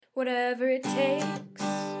whatever it takes.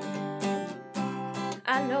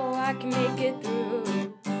 I know I can make it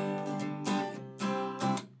through.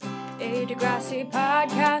 A Degrassi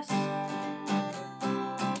podcast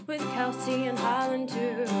with Kelsey and Holland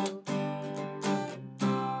too.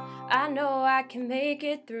 I know I can make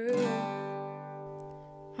it through.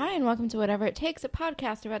 Hi, and welcome to Whatever It Takes, a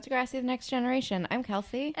podcast about Degrassi The Next Generation. I'm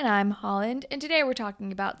Kelsey. And I'm Holland, and today we're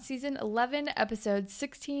talking about Season 11, Episodes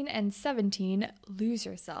 16 and 17, Lose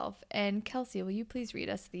Yourself. And Kelsey, will you please read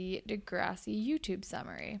us the Degrassi YouTube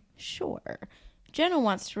summary? Sure. Jenna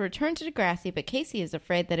wants to return to Degrassi, but Casey is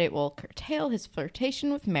afraid that it will curtail his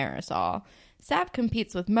flirtation with Marisol. Sav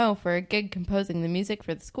competes with Mo for a gig composing the music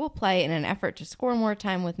for the school play in an effort to score more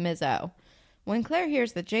time with Ms. O. When Claire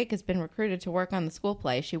hears that Jake has been recruited to work on the school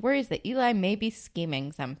play, she worries that Eli may be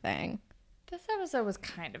scheming something. This episode was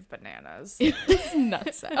kind of bananas. It was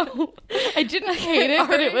nutso. I didn't hate it,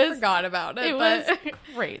 but it was... forgot about it. It was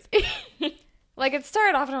crazy. Like, it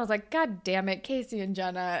started off and I was like, God damn it, Casey and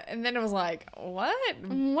Jenna. And then it was like, what?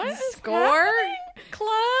 What is Score happening?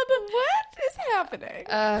 Club? What is happening?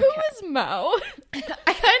 Okay. Who is Mo?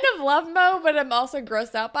 I kind of love Mo, but I'm also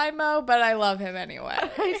grossed out by Mo, but I love him anyway.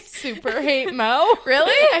 I super hate Mo.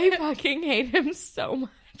 Really? I fucking hate him so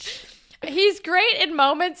much. He's great in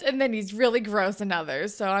moments, and then he's really gross in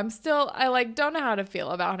others. So I don't know how to feel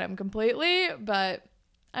about him completely, but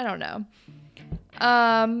I don't know.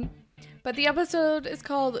 But the episode is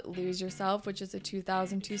called Lose Yourself, which is a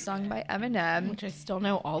 2002 song by Eminem. Which I still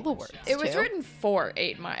know all the words It was to. written for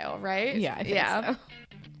 8 Mile, right? Yeah, I think so.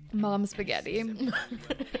 Mom Spaghetti.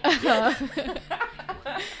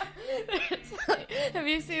 Have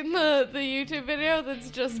you seen the YouTube video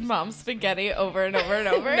that's just Mom Spaghetti over and over and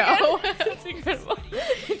over No. again? It's incredible.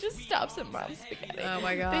 It just stops at Mom Spaghetti. Oh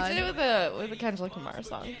my God. They did it with a Kendrick Lamar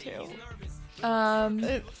song too.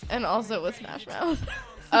 And also with Smash Mouth.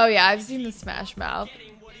 Oh yeah, I've seen the Smash Mouth.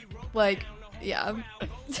 Like, yeah.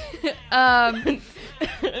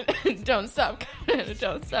 Don't stop coming.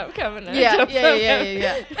 Don't stop coming. Yeah. For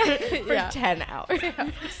Yeah. 10 hours.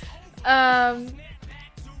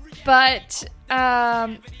 But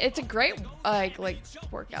it's a great like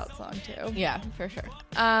workout song too. Yeah, for sure.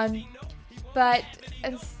 But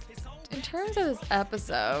in terms of this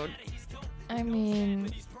episode, I mean,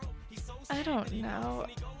 I don't know.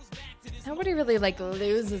 Nobody really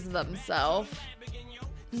loses themselves.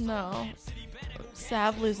 No.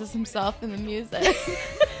 Sav loses himself in the music.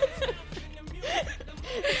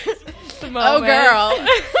 The moment. Oh girl.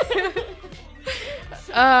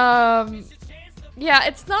 Yeah,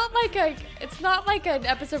 it's not like an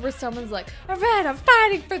episode where someone's like, all right, I'm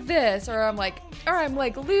fighting for this, or I'm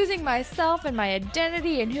losing myself and my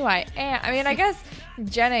identity and who I am. I mean, I guess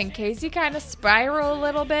Jenna and Casey kind of spiral a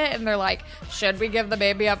little bit, and they're like, should we give the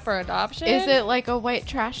baby up for adoption? Is it like a white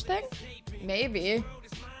trash thing? Maybe.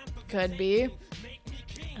 Could be.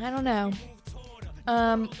 I don't know.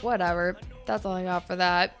 Whatever. That's all I got for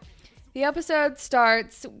that. The episode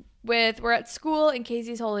starts with, we're at school and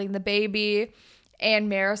Casey's holding the baby,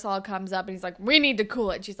 and Marisol comes up and he's like, we need to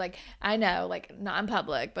cool it. She's like, I know, like, not in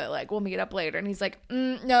public, but like, we'll meet up later. And he's like,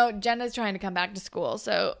 no, Jenna's trying to come back to school,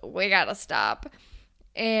 so we gotta stop.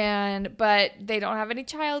 But they don't have any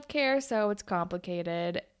childcare, so it's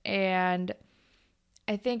complicated. And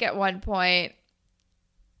I think at one point,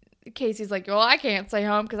 Casey's like, well, I can't stay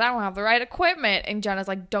home because I don't have the right equipment. And Jenna's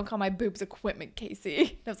like, don't call my boobs equipment, Casey.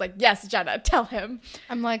 And I was like, yes, Jenna, tell him.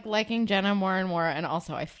 I'm like liking Jenna more and more, and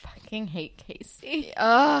also I fucking hate Casey.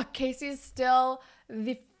 Casey's still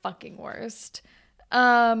the fucking worst.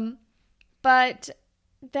 But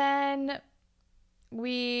then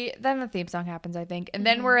the theme song happens, I think. And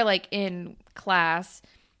then we're like in class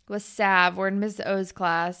with Sav. We're in Ms. O's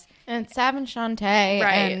class. And it's Sav and Shantae.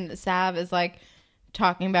 Right. And Sav is like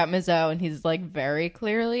talking about Ms. O, and he's like very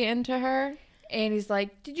clearly into her. And he's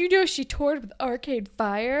like, did you know she toured with Arcade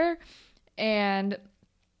Fire? And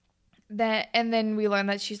then we learn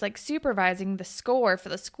that she's like supervising the score for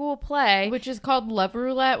the school play, Which is called Love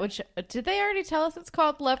Roulette, which, did they already tell us it's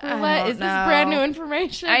called Love I Roulette? don't Is this know. brand new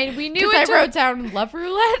information? we knew 'Cause it I wrote down Love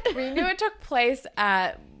Roulette. we knew it took place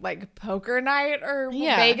at like poker night or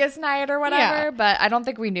Yeah. Vegas night or whatever, Yeah. but I don't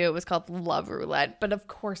think we knew it was called Love Roulette. But of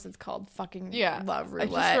course it's called fucking Love Roulette.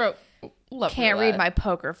 I just wrote Love Can't Roulette. read my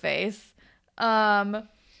poker face. But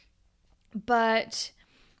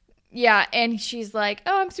yeah, and she's like,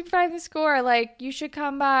 oh, I'm supervising the score. Like, you should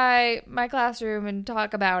come by my classroom and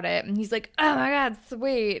talk about it. And he's like, oh my God,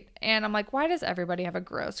 sweet. And I'm like, why does everybody have a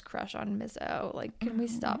gross crush on Ms. O? Like, can we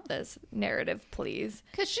stop this narrative, please?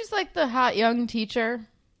 Because she's like the hot young teacher.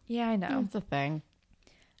 Yeah, I know. That's a thing.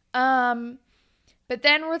 But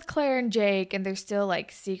then we're with Claire and Jake, and they're still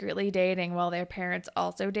like secretly dating while their parents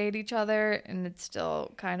also date each other, and it's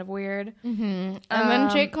still kind of weird. And then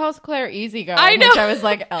Jake calls Claire easygoing, I know. which I was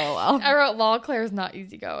like, LOL. I wrote, lol, Claire's not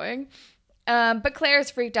easygoing. But Claire's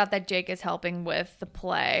freaked out that Jake is helping with the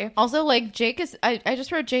play. Also, like, Jake is, I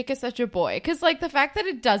just wrote Jake is such a boy. Because, like, the fact that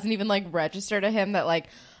it doesn't even, like, register to him that, like,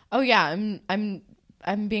 oh, yeah, I'm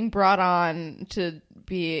being brought on to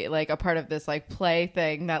be, like, a part of this, like, play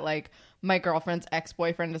thing that, like, my girlfriend's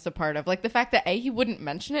ex-boyfriend is a part of. Like, the fact that A, he wouldn't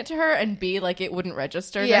mention it to her, and B, like, it wouldn't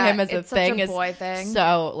register to him as a thing such a boy thing.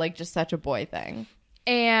 So, like, just such a boy thing.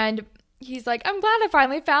 And he's like, I'm glad I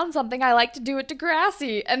finally found something I like to do at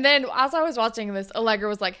Degrassi. And then as I was watching this, Allegra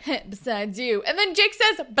was like, besides you. And then Jake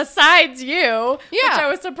says, besides you. Yeah. Which I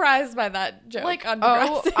was surprised by that joke. Like, on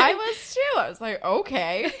Degrassi. oh, I was too. I was like,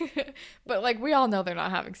 okay. But, like, we all know they're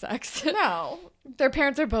not having sex. No. Their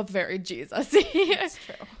parents are both very Jesus-y. That's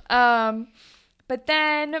true. But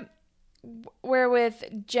then we're with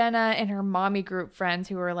Jenna and her mommy group friends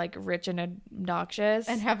who are, like, rich and obnoxious.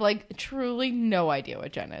 And have, like, truly no idea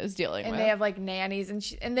what Jenna is dealing with. And they have, like, nannies.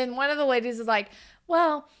 And then one of the ladies is like,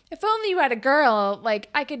 well, if only you had a girl, like,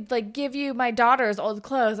 I could, like, give you my daughter's old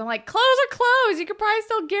clothes. I'm like, clothes are clothes. You could probably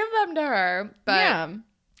still give them to her. But yeah.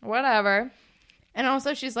 Whatever. And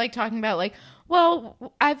also she's, like, talking about, like, well,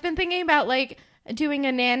 I've been thinking about, like, doing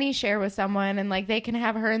a nanny share with someone, and, like, they can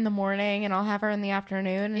have her in the morning and I'll have her in the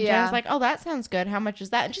afternoon. And Jenna's like, oh, that sounds good. How much is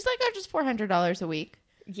that? And she's like, oh, just $400 a week.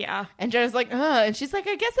 Yeah. And Jenna's like, ugh. And she's like,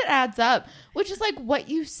 I guess it adds up. Which is, like, what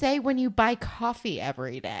you say when you buy coffee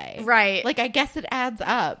every day. Right. Like, I guess it adds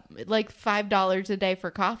up. Like, $5 a day for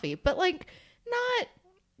coffee. But, like,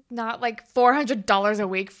 not like $400 a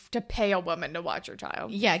week to pay a woman to watch her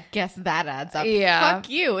child. Yeah, guess that adds up. Yeah. Fuck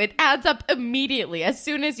you. It adds up immediately. As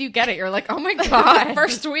soon as you get it, you're like, oh my God. The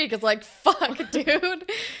first week is like, fuck,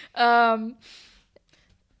 dude. But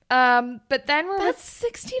then That's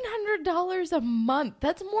 $1,600 a month.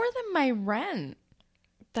 That's more than my rent.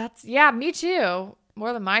 yeah, me too.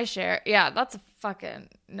 More than my share. Yeah, that's a fucking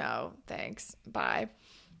no, thanks. Bye.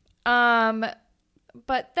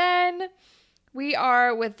 But then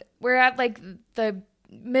we're at, like, the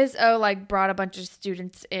Ms. O, like, brought a bunch of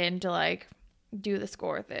students in to, like, do the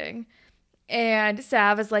score thing. And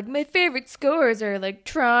Sav is like, my favorite scores are, like,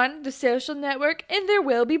 Tron, The Social Network, and There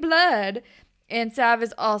Will Be Blood. And Sav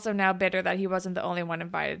is also now bitter that he wasn't the only one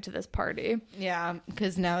invited to this party. Yeah,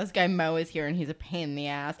 because now this guy Mo is here and he's a pain in the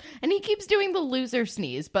ass. And he keeps doing the loser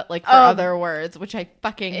sneeze, but, like, for other words, which I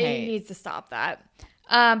fucking hate. He needs to stop that.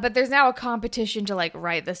 But there's now a competition to, like,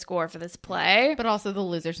 write the score for this play. But also the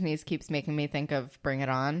loser sneeze keeps making me think of Bring It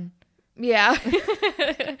On. Yeah.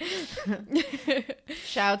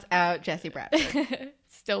 Shouts out Jesse Bradford.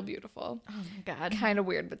 Still beautiful. Oh my God. Kind of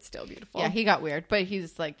weird, but still beautiful. Yeah, he got weird, but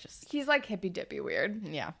he's, like, just... He's, like, hippy dippy weird.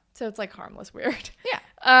 Yeah. So it's, like, harmless weird. Yeah.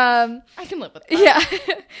 I can live with that. Yeah.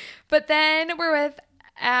 But then we're with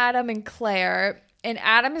Adam and Claire. And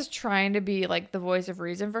Adam is trying to be, like, the voice of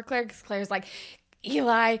reason for Claire. Because Claire's like,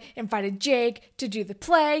 Eli invited Jake to do the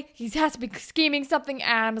play. He has to be scheming something.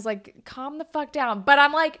 Adam is like, calm the fuck down. But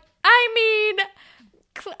I'm like, I mean,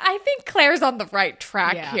 I think Claire's on the right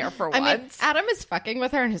track here for once. Mean, Adam is fucking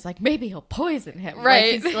with her and he's like, maybe he'll poison him.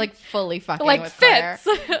 Right. Like, he's, like, fully fucking like with Fitz.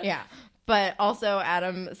 Claire. Yeah. But also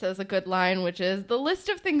Adam says a good line, which is, the list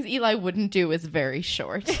of things Eli wouldn't do is very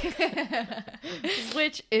short.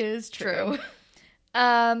 Which is true.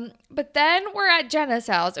 But then we're at Jenna's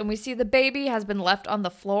house and we see the baby has been left on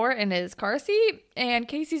the floor in his car seat, and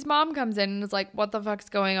Casey's mom comes in and is like, what the fuck's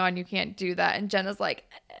going on? You can't do that. And Jenna's like,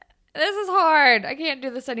 this is hard. I can't do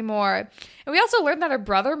this anymore. And we also learned that her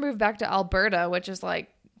brother moved back to Alberta, which is, like,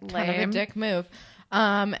 lame. Kind of a dick move.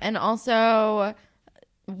 And also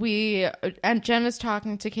and Jenna's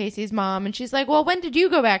talking to Casey's mom and she's like, well, when did you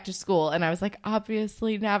go back to school? And I was like,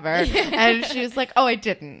 obviously never. And she was like, oh, I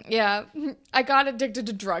didn't. Yeah. I got addicted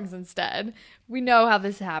to drugs instead. We know how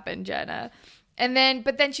this happened, Jenna.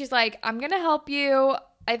 But then she's like, I'm going to help you.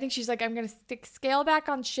 I think she's like, I'm going to scale back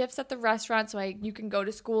on shifts at the restaurant so you can go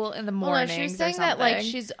to school in the morning. Well, she's saying that, like,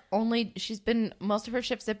 most of her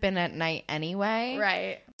shifts have been at night anyway.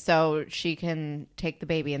 Right. So she can take the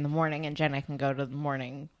baby in the morning and Jenna can go to the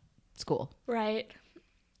morning school. Right.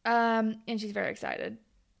 And she's very excited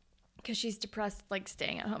because she's depressed, like,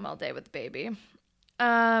 staying at home all day with the baby.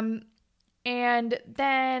 And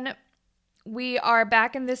then we are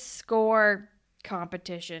back in this score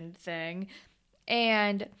competition thing.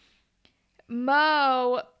 And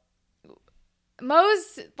Mo's,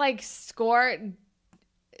 like, score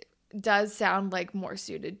does sound, like, more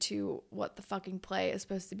suited to what the fucking play is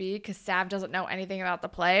supposed to be, because Sav doesn't know anything about the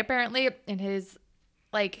play, apparently, and his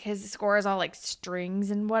like his score is all like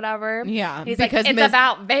strings and whatever. Yeah, He's because like, it's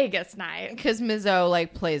about Vegas night. Because Mizzo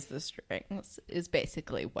like plays the strings is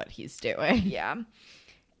basically what he's doing. Yeah.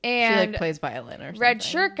 She And like plays violin or something. Red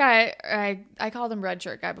Shirt Guy, I called him Red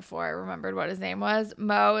Shirt Guy before I remembered what his name was.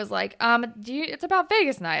 Mo is like, it's about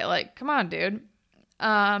Vegas night. Like, come on, dude.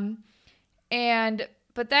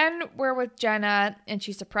 But then we're with Jenna, and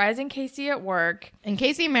she's surprising Casey at work. And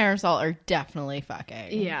Casey and Marisol are definitely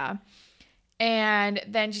fucking. Yeah. And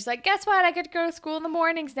then she's like, guess what? I get to go to school in the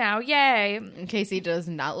mornings now. Yay. And Casey does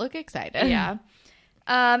not look excited. Yeah.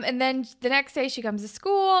 And then the next day she comes to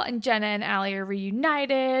school, and Jenna and Allie are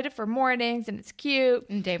reunited for mornings, and it's cute.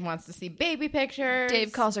 And Dave wants to see baby pictures.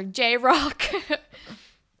 Dave calls her J-Rock.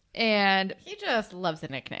 And he just loves a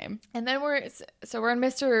nickname. then we're in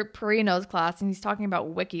Mr. Perino's class, and he's talking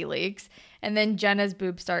about WikiLeaks. And then Jenna's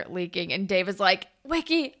boobs start leaking, and Dave is like,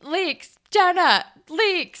 WikiLeaks, Jenna,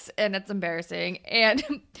 leaks. And it's embarrassing. And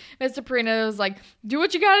Mr. Perino is like, do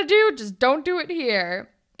what you gotta do, just don't do it here.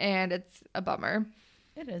 And it's a bummer.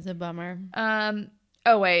 It is a bummer. Then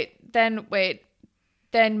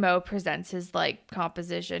Mo presents his like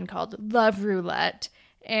composition called Love Roulette,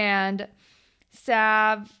 and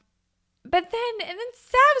Savs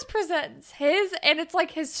presents his, and it's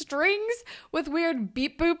like his strings with weird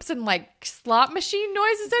beep boops and like slot machine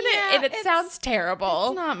noises in it, and it sounds terrible.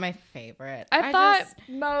 It's not my favorite. I thought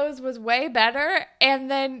Mo's was way better,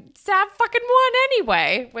 and then Sav fucking won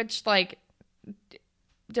anyway, which like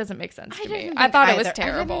doesn't make sense to me. I thought it was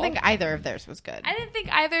terrible. I didn't think either of theirs was good. I didn't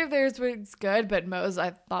think either of theirs was good, but Mo's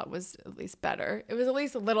I thought was at least better. It was at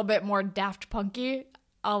least a little bit more Daft Punky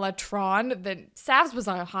a la Tron than Savs was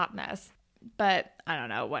a hot mess. But I don't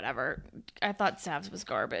know, whatever. I thought Savs was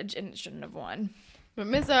garbage and it shouldn't have won. But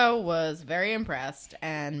Mizzo was very impressed,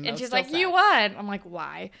 and she's like, "You won." I'm like,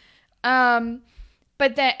 "Why?"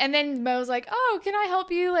 But then Mo's like, "Oh, can I help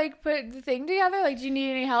you like put the thing together? Like, do you need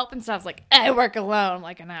any help?" And Sav's like, "I work alone,"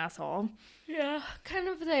 like an asshole. Yeah, kind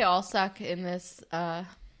of. They all suck in this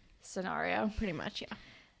scenario, pretty much. Yeah.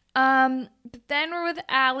 But then we're with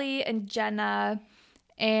Allie and Jenna.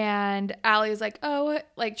 And Allie's like,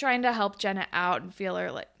 like trying to help Jenna out and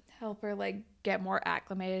help her like get more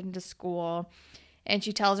acclimated into school. And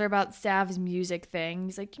she tells her about Sav's music thing.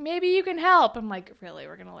 He's like, maybe you can help. I'm like, really?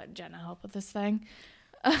 We're going to let Jenna help with this thing?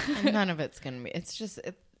 None of it's going to be. It's just,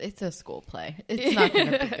 it's a school play. It's not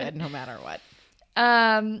going to be good no matter what.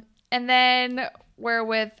 And then we're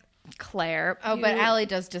with Claire. Oh, but Allie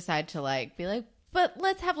does decide to like be like, but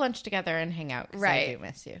let's have lunch together and hang out because I do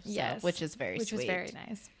miss you. So, yes. Which is very sweet. Which was very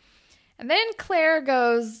nice. And then Claire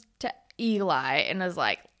goes to Eli and is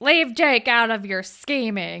like, leave Jake out of your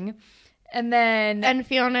scheming. And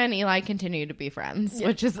Fiona and Eli continue to be friends,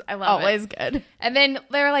 which is always good. And then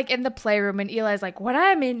they're like in the playroom, and Eli's like, when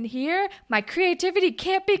I'm in here, my creativity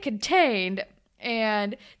can't be contained.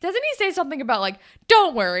 And doesn't he say something about like,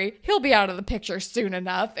 don't worry, he'll be out of the picture soon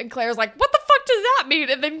enough? And Claire's like, what the fuck does that mean?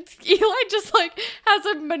 And then Eli just like has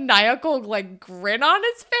a maniacal like grin on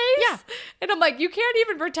his face. Yeah. And I'm like, you can't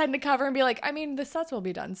even pretend to cover and be like, I mean, the sets will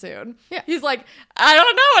be done soon. Yeah. He's like, I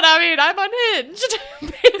don't know what I mean. I'm unhinged.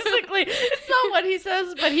 Basically, it's not what he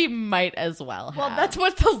says, but he might as well have. Well, that's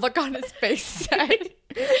what the look on his face said.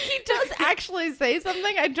 He does actually say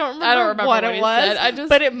something. I don't remember what it was.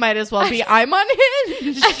 But it might as well be, I'm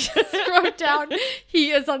unhinged. I just wrote down,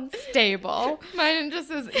 he is unstable. Mine just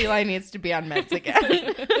says, Eli needs to be on meds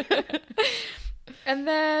again. And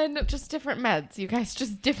then just different meds, you guys.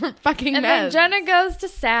 Just different fucking meds. And then Jenna goes to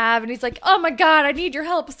Sav, and he's like, oh my God, I need your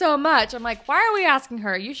help so much. I'm like, why are we asking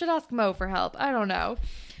her? You should ask Mo for help. I don't know.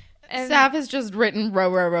 And Sav has just written row,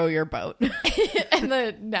 row, row your boat. And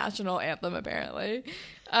the national anthem, apparently.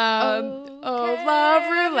 Love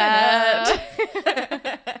roulette.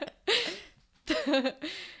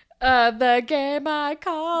 The game I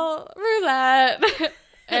call roulette.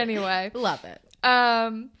 Anyway. Love it.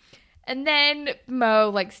 And then Mo,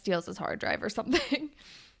 like, steals his hard drive or something.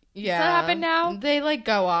 Yeah. Does that happen now? They, like,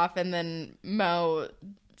 go off, and then Mo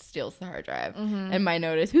steals the hard drive. Mm-hmm. And my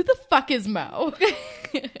note is, who the fuck is Mo?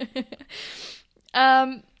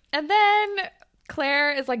 And then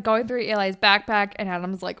Claire is like going through Eli's backpack, and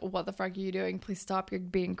Adam's like, what the fuck are you doing? Please stop, you're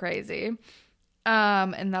being crazy.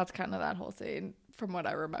 And that's kind of that whole scene from what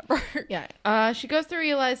I remember. Yeah. She goes through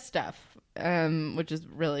Eli's stuff, which is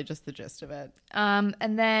really just the gist of it.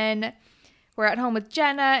 And then we're at home with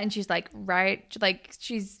Jenna, and she's like,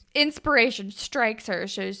 she's inspiration strikes her.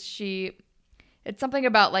 So it's something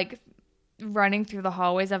about like running through the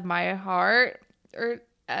hallways of my heart, or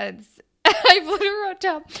I literally wrote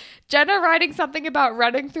down Jenna writing something about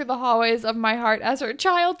running through the hallways of my heart as her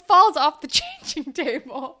child falls off the changing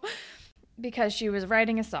table. because she was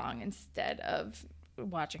writing a song instead of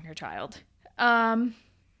watching her child. And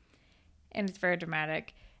it's very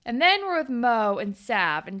dramatic. And then we're with Mo and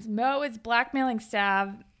Sav, and Mo is blackmailing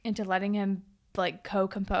Sav into letting him like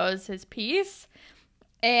co-compose his piece.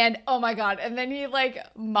 And oh my god, and then he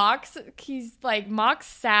mocks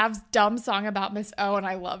Sav's dumb song about Miss O, and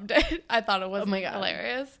I loved it. I thought it was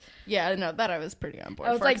hilarious. Yeah, no, that I was pretty on board.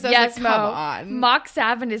 I was for, like, 'cause I was yes, like, Mo, come on. mock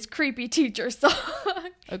Sav and his creepy teacher song.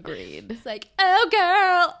 Agreed. It's like, oh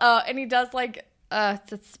girl, and he does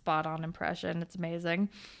it's a spot on impression. It's amazing.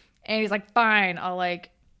 And he's like, fine,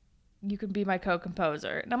 you can be my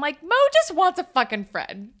co-composer. And I'm like, Mo just wants a fucking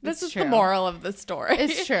friend. This is the moral of the story.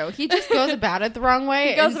 It's true. He just goes about it the wrong way.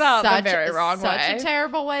 He goes about it the very wrong way. Such a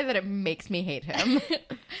terrible way that it makes me hate him.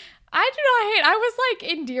 I do not hate. I was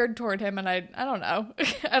endeared toward him, and I don't know.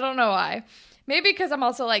 I don't know why. Maybe because I'm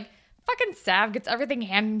also fucking Sav gets everything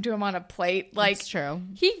handed to him on a plate. It's true.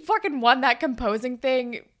 He fucking won that composing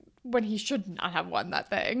thing when he should not have won that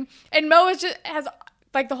thing. And Mo has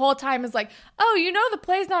the whole time is oh, the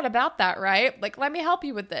play's not about that, right? Let me help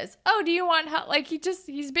you with this. Oh, do you want help?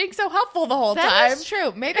 He's being so helpful the whole time. That is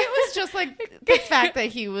true. Maybe it was just the fact that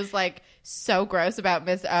he was so gross about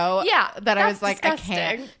Miss O. Yeah, that I was disgusting. I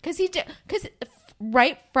can't. Because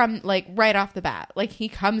right off the bat, he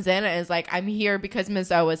comes in and is I'm here because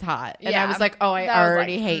Miss O is hot. And I was oh, I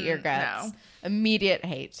already hate your guts. No. Immediate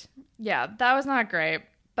hate. Yeah, that was not great.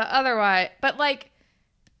 But otherwise,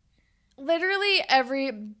 literally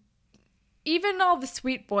even all the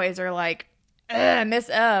sweet boys are Miss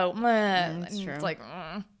O. That's true. It's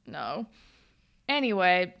no.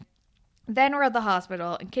 Anyway, then we're at the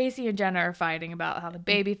hospital, and Casey and Jenna are fighting about how the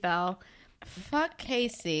baby fell. Fuck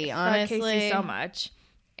Casey, honestly. Fuck Casey so much.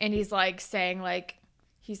 And he's saying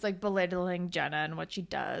he's belittling Jenna and what she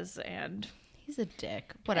does, and he's a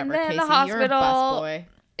dick. Whatever, and then Casey, the hospital you're a busboy.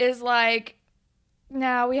 Is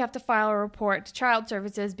now we have to file a report to child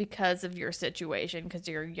services because of your situation, because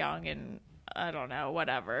you're young and I don't know,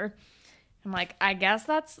 whatever. I'm I guess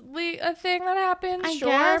that's a thing that happens. I sure.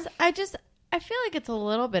 guess. I feel it's a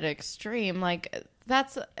little bit extreme.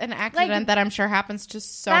 That's an accident that I'm sure happens to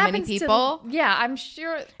so many people. Yeah, I'm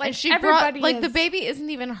sure. And she everybody brought, the baby isn't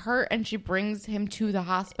even hurt, and she brings him to the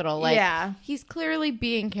hospital. Yeah. He's clearly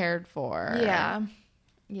being cared for. Yeah.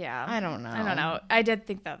 Yeah. I don't know. I did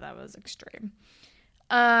think that was extreme.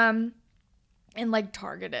 And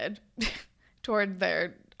targeted toward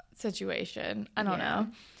their situation. I don't know.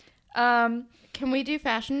 Can we do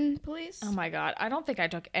fashion police? Oh my god, I don't think I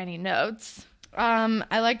took any notes.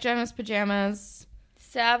 I like Jenna's pajamas.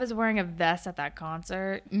 Sav is wearing a vest at that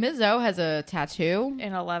concert. Ms. O has a tattoo.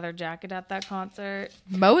 In a leather jacket at that concert.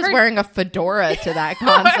 Mo is wearing a fedora to that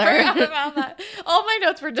concert. I forgot about that. All my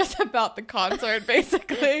notes were just about the concert,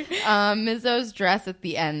 basically. Ms. O's dress at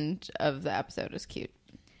the end of the episode is cute.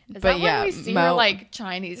 Is that when we see her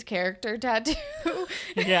Chinese character tattoo?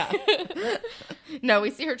 Yeah. No,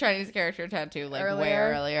 we see her Chinese character tattoo way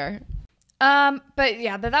earlier. But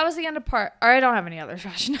yeah, that was the end of part. Or I don't have any other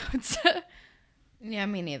fashion notes. Yeah,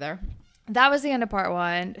 me neither. That was the end of part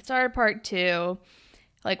 1. It started part 2.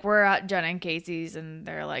 We're at Jenna and Casey's, and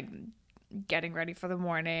they're getting ready for the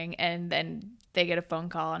morning, and then they get a phone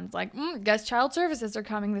call, and it's guess child services are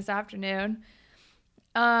coming this afternoon.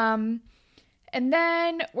 And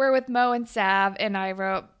then we're with Mo and Sav, and I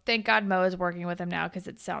wrote, thank God Mo is working with him now because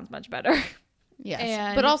it sounds much better.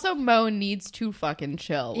 Yes. But also Mo needs to fucking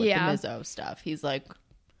chill with the Ms. O stuff. He's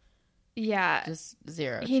yeah, just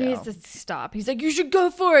zero He chill. needs to stop. He's you should go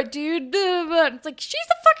for it, dude. It's she's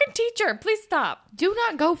a fucking teacher. Please stop. Do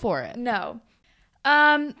not go for it. No.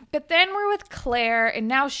 But then we're with Claire, and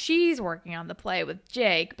now she's working on the play with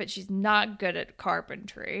Jake, but she's not good at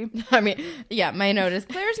carpentry. I mean, yeah, my note is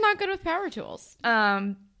Claire's not good with power tools.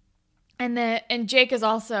 And Jake is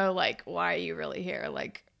also why are you really here?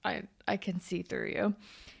 I can see through you.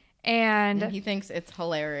 And he thinks it's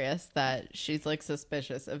hilarious that she's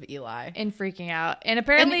suspicious of Eli. And freaking out. And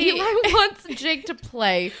apparently Eli wants Jake to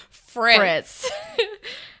play Fritz.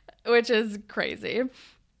 Which is crazy.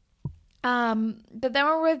 But then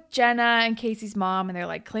we're with Jenna and Casey's mom, and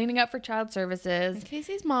they're cleaning up for child services. And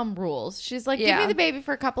Casey's mom rules. She's give me the baby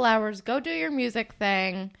for a couple hours. Go do your music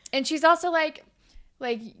thing. And she's also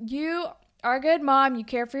you are a good mom. You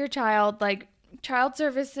care for your child. Child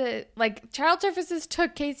services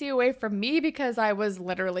took Casey away from me because I was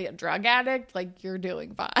literally a drug addict. You're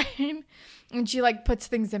doing fine. And she puts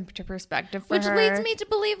things into perspective for her. Which leads me to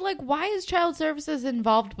believe why is child services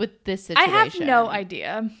involved with this situation? I have no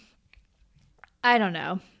idea. I don't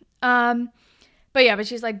know. But yeah, but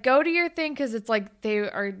she's go to your thing because it's they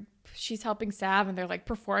are she's helping Sav and they're like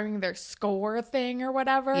performing their score thing or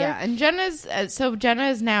whatever. Yeah, and Jenna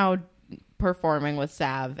is now performing with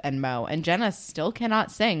Sav and Mo, and Jenna still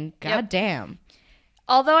cannot sing. God damn.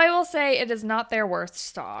 Although I will say it is not their worst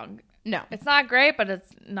song. No. It's not great, but it's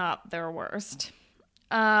not their worst.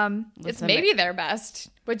 It's maybe their best,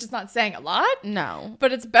 which is not saying a lot. No.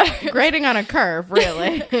 But it's better. Grading on a curve,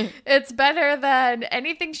 really. It's better than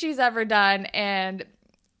anything she's ever done, and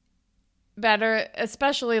better,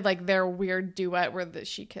 especially like their weird duet where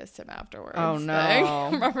she kissed him afterwards. Oh, no.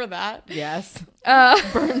 Remember that? Yes.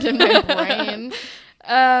 Burned in my brain.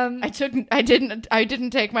 I didn't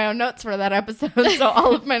take my own notes for that episode, so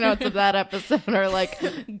all of my notes of that episode are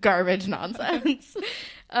like garbage nonsense.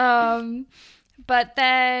 But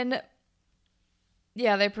then,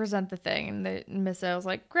 yeah, they present the thing, and Miss O's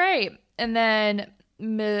like, great. And then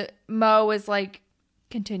Mo is like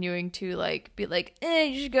continuing to like be like,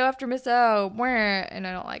 you should go after Miss O. And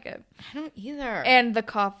I don't like it. I don't either. And the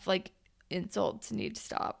cough like insults need to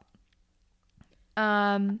stop.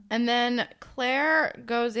 And then Claire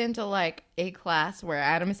goes into like a class where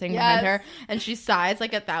Adam is sitting behind her, and she sighs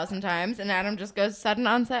like 1,000 times, and Adam just goes, sudden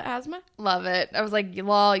onset asthma. Love it. I was like,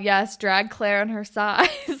 lol, yes, drag Claire on her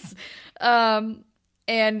sighs. And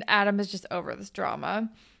Adam is just over this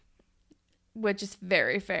drama, which is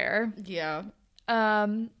very fair. Yeah.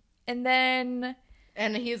 And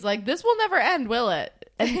And he's like, this will never end, will it?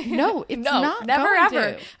 And no, it's not never going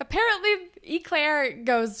ever. to. Apparently, Eclair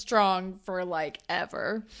goes strong for like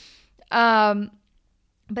ever.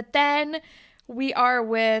 But then we are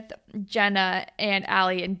with Jenna and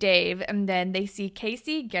Allie and Dave, and then they see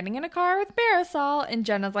Casey getting in a car with Marisol, and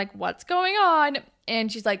Jenna's like, what's going on? And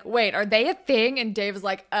she's like, wait, are they a thing? And Dave is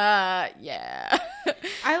like, yeah.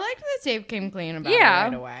 I liked that Dave came clean about it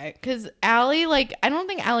right away. Because Allie, like, I don't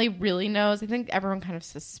think Allie really knows. I think everyone kind of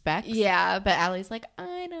suspects. Yeah. But Allie's like,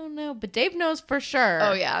 I don't know. But Dave knows for sure.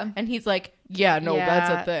 Oh, yeah. And he's like, that's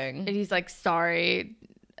a thing. And he's like, sorry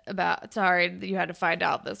that you had to find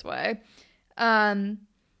out this way.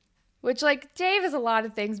 Which, like, Dave is a lot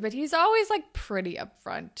of things, but he's always, like, pretty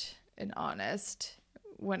upfront and honest.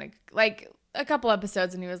 When it, like, a couple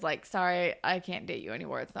episodes and he was like, sorry, I can't date you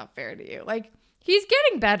anymore. It's not fair to you. Like, he's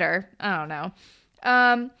getting better. I don't know.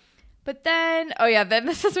 But then, then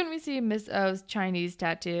this is when we see Miss O's Chinese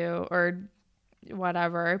tattoo or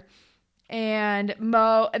whatever. And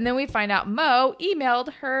then we find out Mo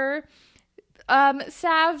emailed her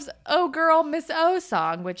Sav's Oh Girl Miss O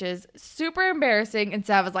song, which is super embarrassing, and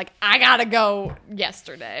Sav was like, I gotta go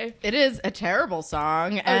yesterday. It is a terrible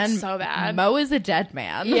song, and it's so bad. Mo is a dead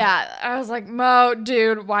man. Yeah, I was like, Mo,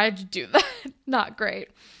 dude, why did you do that? Not great.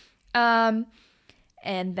 And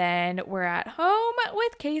then we're at home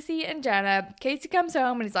with Casey and Jenna. Casey comes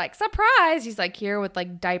home and he's like, surprise! He's like here with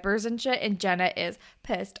like diapers and shit, and Jenna is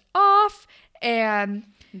pissed off, and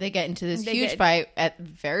they get into this huge fight at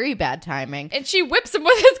very bad timing. And she whips him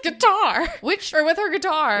with his guitar. With her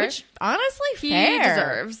guitar. Which, honestly, he fair.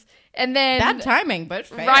 deserves. And then... bad timing, but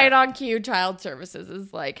fair. Right on cue, Child Services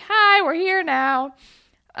is like, hi, we're here now.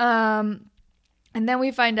 And then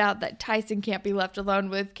we find out that Tyson can't be left alone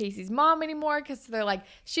with Casey's mom anymore because they're like,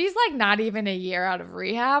 she's like not even a year out of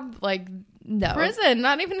rehab. Like, no. Prison.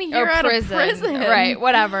 Not even a year out of prison. Right.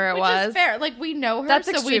 Whatever it was. Which is fair. Like, we know her. That's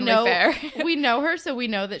so extremely we know, fair. We know her, so we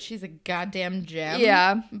know that she's a goddamn gem.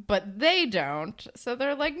 Yeah. But they don't. So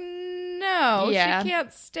they're like, no. Yeah. She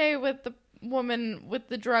can't stay with the woman with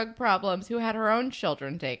the drug problems who had her own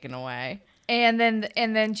children taken away. And then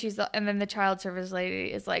the child service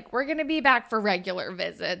lady is like, we're going to be back for regular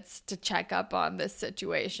visits to check up on this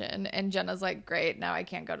situation. And Jenna's like, great, now I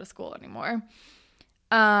can't go to school anymore.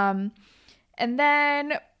 And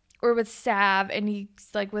then we're with Sav, and he's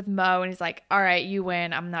like with Mo, and he's like, all right, you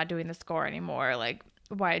win. I'm not doing the score anymore. Like,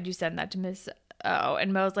 why did you send that to Miss O?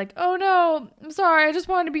 And Mo's like, oh no, I'm sorry. I just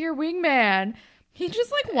wanted to be your wingman. He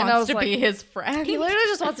just like wants to be his friend. He literally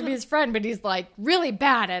just wants to be his friend, but he's like really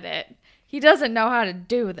bad at it. He doesn't know how to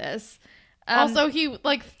do this. Also, he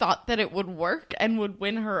like thought that it would work and would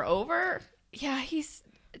win her over. Yeah, he's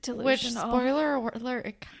delusional. Which, spoiler alert,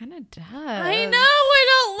 it kind of does. I know, I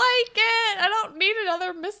don't like it. I don't need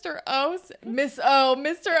another Mr. O. Miss O,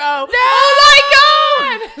 Mr. O. No! Oh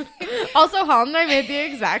my God! Also, Holland and I made the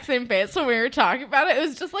exact same face when we were talking about it. It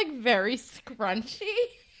was just like very scrunchy.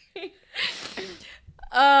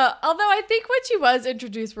 Although I think when she was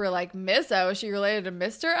introduced, we were like, Miss O, she related to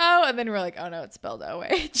Mr. O, and then we were like, oh no, it's spelled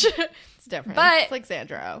O-H. It's different. But, it's like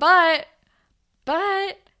Sandra O. But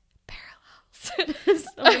parallels.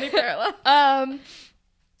 So many parallels.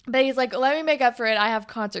 But he's like, let me make up for it. I have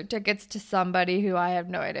concert tickets to somebody who I have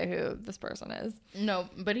no idea who this person is. No,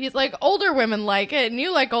 but he's like, older women like it, and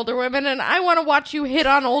you like older women, and I want to watch you hit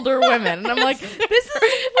on older women. And I'm like, this is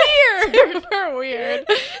weird. Super weird.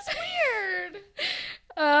 It's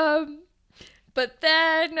weird. But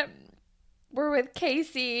then we're with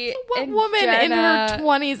Casey. What and woman in her Jenna.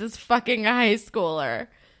 20s is fucking a high schooler?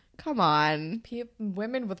 Come on.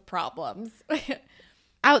 Women with problems.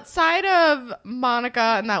 Outside of Monica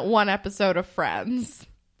and that one episode of Friends.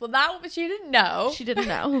 Well, that she didn't know. She didn't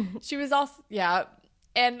know. She was also, yeah.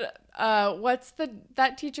 And what's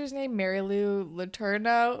that teacher's name? Mary Lou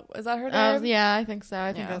Letourneau? Is that her name? Yeah, I think so.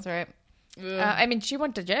 I think Yeah. that's right. I mean, she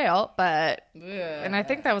went to jail, but Ugh. and I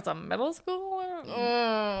think that was a middle school.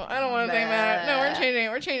 Oh, I don't want to think about it. No, we're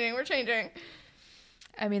changing.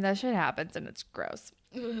 I mean, that shit happens and it's gross.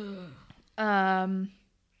 There's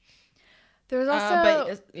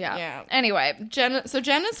also yeah. Anyway,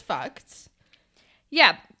 Jenna's fucked.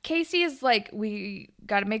 yeah, Casey is like, we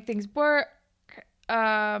got to make things work.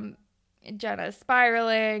 Jenna is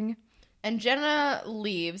spiraling. And Jenna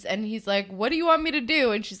leaves, and he's like, what do you want me to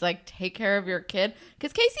do? And she's like, take care of your kid.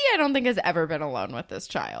 Because Casey, I don't think, has ever been alone with this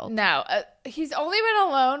child. No, he's only been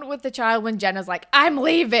alone with the child when Jenna's like, I'm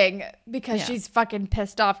leaving, because she's fucking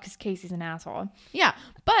pissed off because Casey's an asshole. Yeah,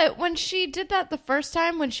 but when she did that the first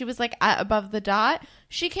time, when she was like above the dot,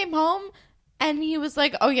 she came home, and he was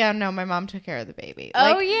like, oh yeah, no, my mom took care of the baby.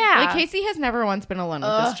 Oh, yeah. Like Casey has never once been alone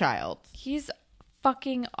with this child. He's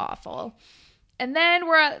fucking awful. And then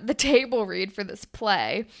we're at the table read for this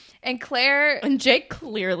play, and Claire And Jake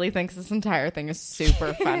clearly thinks this entire thing is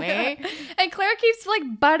super funny. and Claire keeps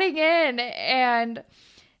like butting in, and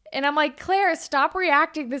I'm like, Claire, stop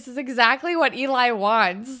reacting. This is exactly what Eli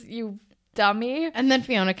wants, you dummy. And then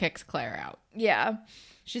Fiona kicks Claire out. Yeah.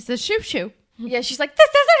 She says, shoo shoo. Yeah, she's like, this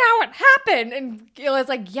isn't how it happened. And Eli's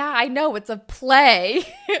like, yeah, I know, it's a play.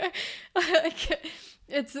 Like,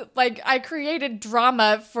 it's like, I created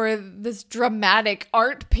drama for this dramatic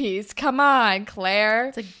art piece. Come on, Claire.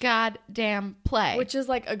 It's a goddamn play. Which is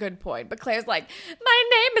like a good point. But Claire's like, my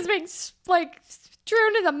name is being like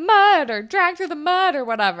strewn in the mud or dragged through the mud or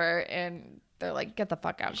whatever. And they're like, get the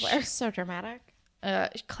fuck out, Claire. She's so dramatic.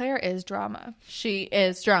 Claire is drama. She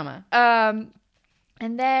is drama.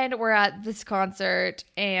 And then we're at this concert,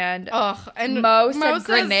 and And Mo said Mo says-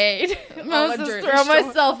 grenade. Mo says, throw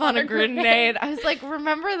myself on a grenade. I was like,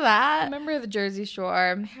 remember that? Remember the Jersey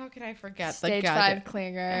Shore? How can I forget Stage the 5 goddamn...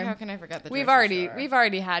 clinger. How can I forget the We've Jersey Shore?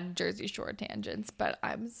 already had Jersey Shore tangents, but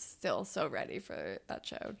I'm still so ready for that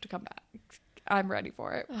show to come back. I'm ready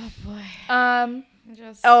for it. Oh boy.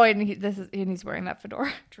 Just And he's wearing that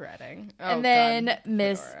fedora. dreading. And then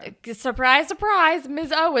surprise,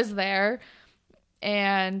 Ms. O is there.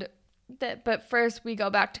 But first we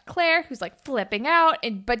go back to Claire, who's like flipping out,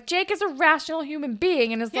 but Jake is a rational human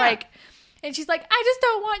being and is like, and she's like, I just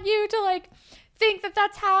don't want you to like think that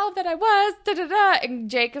that's how that I was, da da da.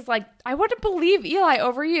 And Jake is like, I wouldn't believe Eli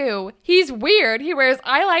over you. He's weird. He wears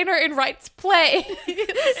eyeliner and writes plays.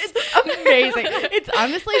 It's amazing. It's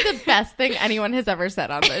honestly the best thing anyone has ever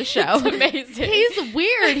said on this show. It's amazing. He's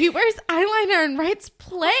weird. He wears eyeliner and writes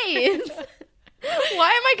plays. Why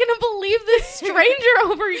am I going to believe this stranger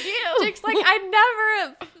over you? Jake's like,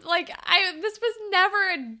 this was never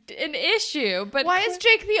an issue. But why is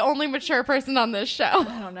Jake the only mature person on this show?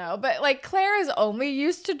 I don't know, but like Claire is only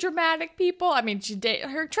used to dramatic people. I mean,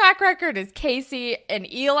 her track record is Casey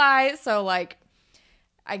and Eli, so like,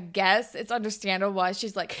 I guess it's understandable why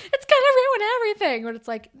she's like, it's gonna ruin everything. But it's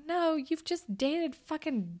like, no, you've just dated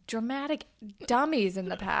fucking dramatic dummies in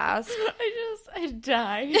the past. I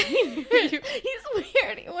die. He's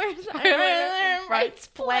weird. He wears eyeliner and writes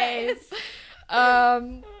plays.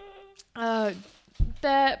 But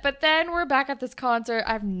then we're back at this concert.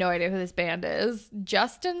 I have no idea who this band is.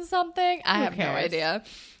 Justin something? I have no cares? idea.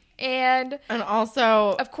 And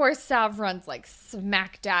also, of course, Sav runs like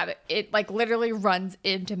smack dab. It like literally runs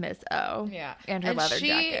into Miss O. yeah. And her leather she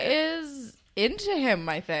jacket. is into him,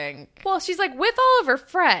 I think. Well, she's like with all of her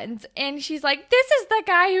friends. And she's like, this is the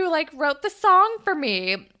guy who like wrote the song for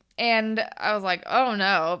me. And I was like, oh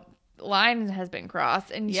no. Line has been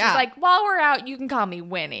crossed. And she's like, while we're out, you can call me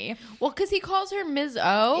Winnie. Well, because he calls her Ms.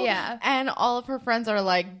 O. Yeah. And all of her friends are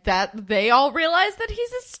like, that they all realize that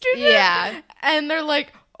he's a student. Yeah. And they're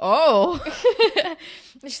like, oh.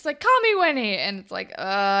 And she's like, call me Winnie. And it's like,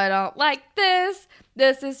 I don't like this.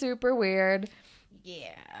 This is super weird.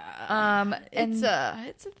 Yeah. And it's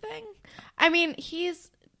a thing. I mean, he's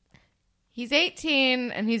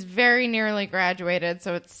 18 and he's very nearly graduated,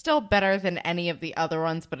 so it's still better than any of the other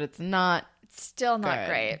ones, but it's not still not good.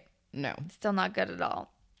 great. No. Still not good at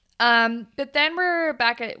all. But then we're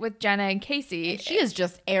back with Jenna and Casey. She is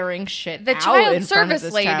just airing shit The out child in front of service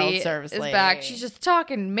this lady child service is lady. back. She's just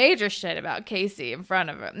talking major shit about Casey in front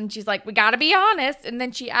of him. And she's like, we got to be honest. And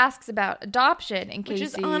then she asks about adoption. And Casey, Which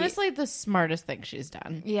is honestly the smartest thing she's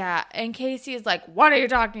done. yeah. And Casey is like, what are you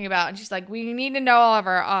talking about? And she's like, we need to know all of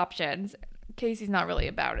our options. Casey's not really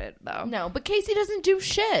about it, though. No, but Casey doesn't do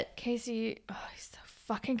shit. Casey, he's so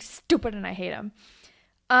fucking stupid and I hate him.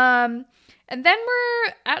 And then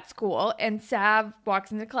we're at school and Sav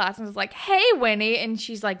walks into class and is like, hey, Winnie. And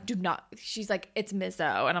she's like, she's like, it's Miss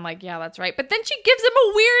O. And I'm like, yeah, that's right. But then she gives him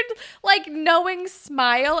a weird, like, knowing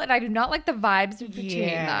smile. And I do not like the vibes between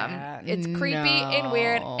them. It's creepy and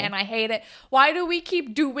weird and I hate it. Why do we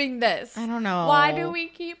keep doing this? I don't know. Why do we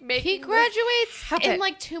keep making He graduates happen? in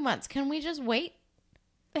like 2 months. Can we just wait?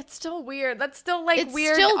 It's still weird. That's still like It's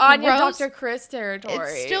weird still Anya gross. Dr. Chris territory.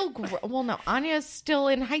 It's still well, no, Anya's still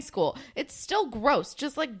in high school. It's still gross.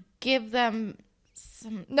 Just like give them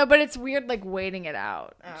some. No, but it's weird like waiting it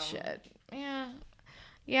out. Shit.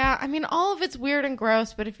 Yeah. I mean, all of it's weird and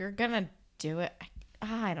gross. But if you're gonna do it,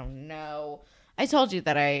 I don't know. I told you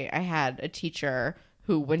that I had a teacher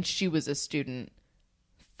who, when she was a student,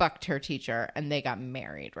 fucked her teacher, and they got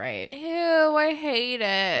married. Right? Ew, I hate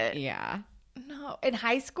it. Yeah. No, in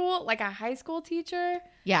high school, like a high school teacher.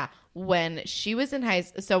 Yeah, when she was in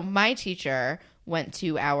so my teacher went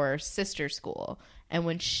to our sister school, and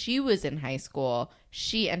when she was in high school,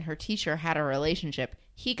 she and her teacher had a relationship.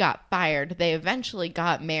 He got fired. They eventually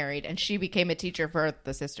got married, and she became a teacher for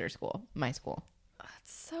the sister school, my school.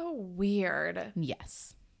 That's so weird.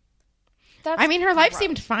 Yes. That's I mean, her life gross.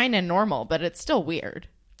 seemed fine and normal, but it's still weird.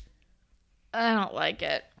 I don't like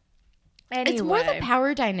it. Anyway. It's more the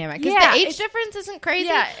power dynamic. Because Yeah, the age it's- difference isn't crazy.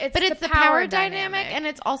 Yeah, it's but the it's the power power dynamic, dynamic. and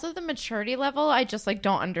it's also the maturity level I just like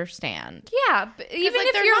don't understand. Yeah, but even like,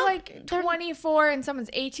 if they're you're not- like 24 and someone's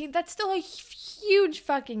 18, that's still a huge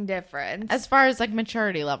fucking difference. As far as like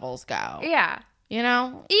maturity levels go. Yeah. You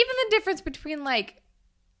know? Even the difference between like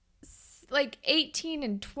 18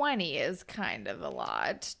 and 20 is kind of a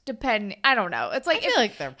lot. Depending, I don't know. It's like I feel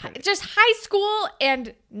like they're pretty. just high school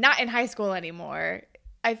and not in high school anymore.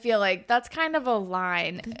 I feel like that's kind of a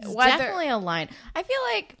line. It's definitely a line. I feel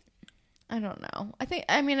like, I don't know.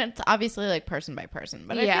 I mean, it's obviously like person by person,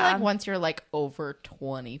 but I feel Yeah. like once you're like over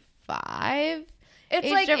 25, It's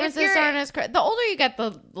age like if differences you're, aren't as the older you get,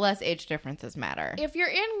 the less age differences matter. if you're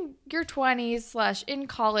in your 20s / in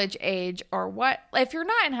college age or what, if you're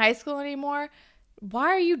not in high school anymore, why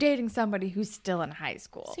are you dating somebody who's still in high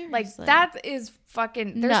school? Like Seriously. that is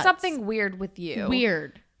fucking, there's Nuts. something weird with you.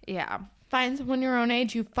 Weird. Yeah. Find someone your own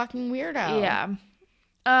age, you fucking weirdo. Yeah.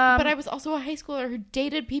 But I was also a high schooler who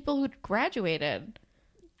dated people who'd graduated.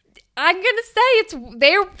 I'm gonna say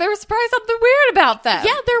there was probably something weird about them.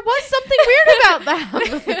 Yeah, there was something weird about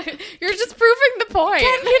them. You're just proving the point.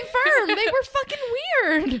 Can confirm. They were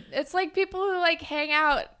fucking weird. It's like people who like hang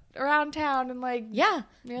out around town and like Yeah.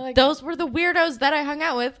 you're like Those were the weirdos that I hung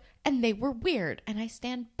out with, and they were weird, and I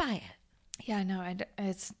stand by it. yeah no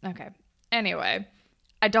it's okay. Anyway,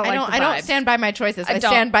 I don't like the I don't vibes. stand by my choices. I don't-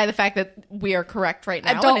 stand by the fact that we are correct right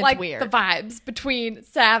now. I don't and like it's weird. the vibes between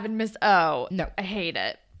Sav and Miss O. No. I hate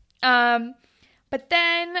it. But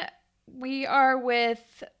then we are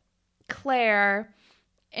with Claire,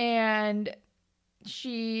 and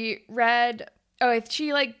she read. Oh, if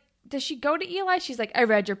she like, does she go to Eli? She's like, I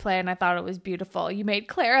read your play and I thought it was beautiful. You made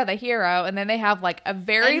Clara the hero, and then they have like a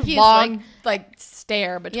very And he's long like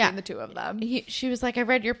stare between Yeah. the two of them. She was like, I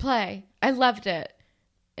read your play. I loved it.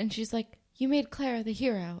 And she's like, you made Clara the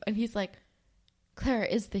hero. And he's like, Clara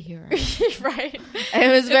is the hero. Right? And it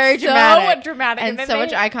was very It's dramatic. So dramatic, And then so much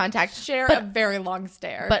they ay contact. Share But- a very long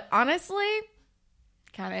stare. But honestly,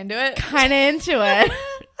 kind of into it. kind of into it.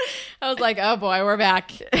 I was like, oh boy, we're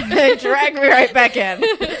back. They dragged me right back in.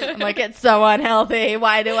 I'm like, it's so unhealthy.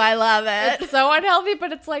 Why do I love it? It's so unhealthy,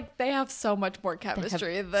 but it's like they have so much more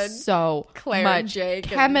chemistry than So Claire much and Jake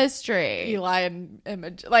and chemistry. Eli and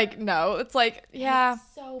Image. Like, no, it's like, yeah,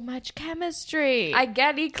 So much chemistry. I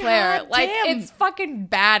get Claire. God Like, damn. it's fucking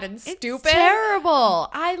bad and It's stupid. terrible.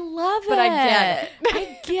 I love it. But I get it.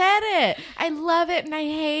 I get it. I love it and I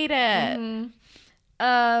hate it.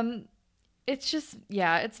 It's just,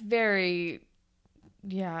 yeah, it's very,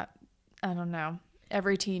 yeah, I don't know.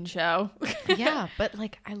 Every teen show. Yeah, but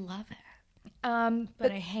like I love it.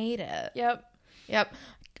 But I hate it. Yep. Yep.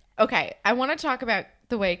 Okay, I want to talk about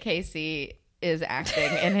the way Casey is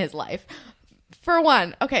acting in his life. For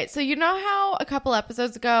one, okay, so you know how a couple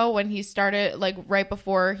episodes ago when he started, like right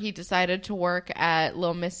before he decided to work at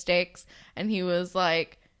Little Mistakes, and he was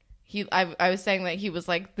like, I was saying that he was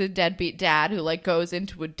like the deadbeat dad who like goes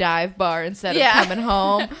into a dive bar instead of Yeah. coming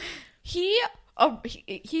home. He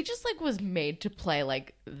just like was made to play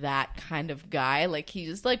like that kind of guy. Like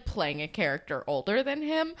he's like playing a character older than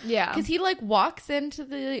him. Yeah. Because he like walks into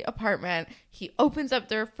the apartment, he opens up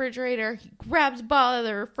the refrigerator, he grabs a bottle of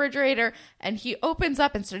the refrigerator, and he opens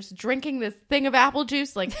up and starts drinking this thing of apple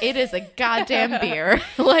juice like it is a goddamn beer.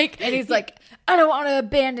 Like, And he's like, I don't want to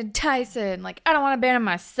abandon Tyson. Like, I don't want to abandon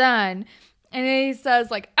my son. And then he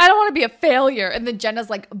says, like, I don't want to be a failure. And then Jenna's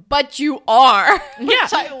like, but you are. Which Yeah.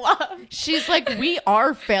 I love. she's like, we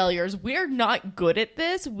are failures. We're not good at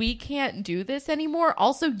this. We can't do this anymore.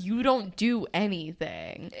 Also, you don't do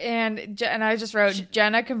anything. And I just wrote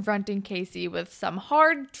Jenna confronting Casey with some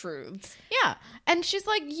hard truths. Yeah. And she's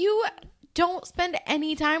like, you don't spend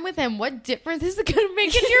any time with him. What difference is it going to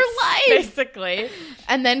make in your life? Basically.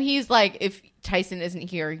 And then he's like, if Tyson isn't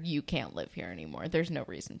here, you can't live here anymore. There's no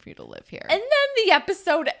reason for you to live here. And then the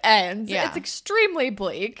episode ends. Yeah. It's extremely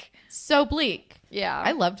bleak. So bleak. Yeah.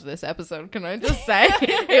 I loved this episode, can I just say?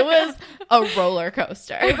 It was a roller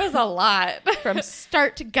coaster It was a lot. from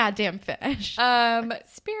start to goddamn finish.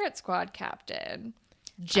 Spirit Squad captain.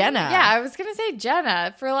 Jenna. Yeah, I was gonna say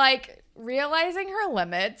Jenna for like realizing her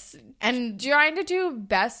limits And trying to do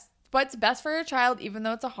what's best for her child, even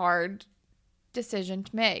though it's a hard decision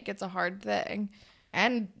to make. It's a hard thing.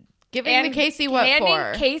 giving the Casey what handing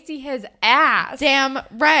for. Casey his ass. Damn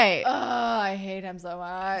right. Oh, I hate him so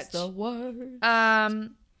much. The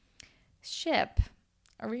worst. Ship.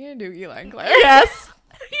 Are we gonna do Eli and Claire? Yes.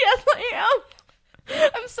 Yes, I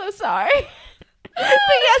am. I'm so sorry. But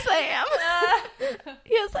yes, I am.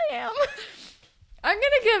 Yes, I am. I'm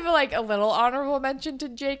gonna give like a little honorable mention to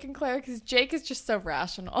Jake and Claire because Jake is just so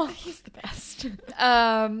rational. He's the best.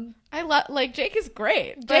 I love like Jake is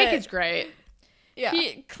great. Jake but- is great. yeah.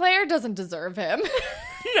 Claire doesn't deserve him.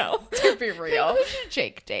 No. To be real. Who should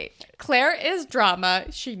Jake date? Claire is drama.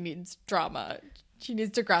 She needs drama. She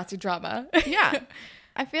needs Degrassi drama. Yeah.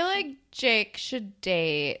 I feel like Jake should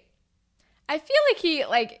date. I feel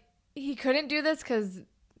like he couldn't do this because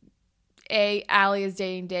A, Allie is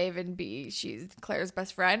dating Dave, and B, she's Claire's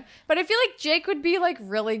best friend. But I feel like Jake would be like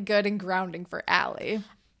really good and grounding for Allie.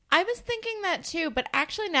 I was thinking that too, but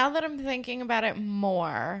actually now that I'm thinking about it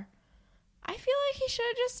more, I feel like he should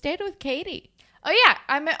have just stayed with Katie. Oh yeah,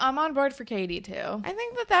 I'm on board for Katie too. I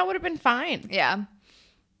think that would have been fine. Yeah.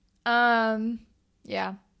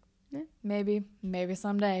 Yeah. Maybe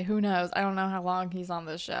someday. Who knows? I don't know how long he's on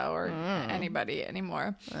this show or anybody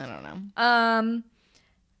anymore. I don't know.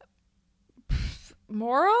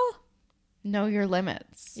 Moral? Know your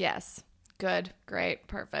limits. Yes. Good. Great.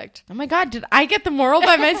 Perfect. Oh my God, did I get the moral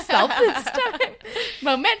by myself this time?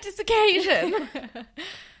 Momentous occasion.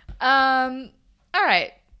 All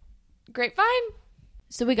right. Grapevine?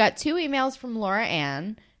 So we got 2 emails from Laura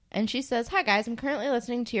Ann, and she says, "Hi guys, I'm currently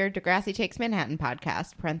listening to your Degrassi Takes Manhattan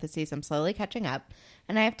podcast, parentheses, I'm slowly catching up,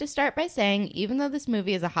 and I have to start by saying, even though this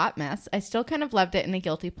movie is a hot mess, I still kind of loved it in a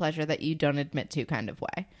guilty pleasure that you don't admit to kind of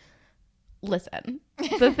way." Listen,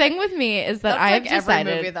 the thing with me is that I have decided...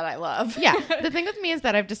 every movie that I love. Yeah, the thing with me is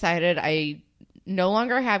that I've decided I no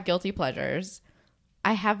longer have guilty pleasures.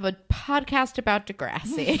 I have a podcast about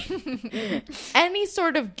Degrassi. Any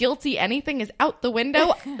sort of guilty anything is out the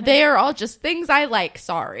window. They are all just things I like.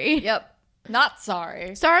 Sorry. Yep. Not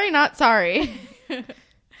sorry. Sorry, not sorry.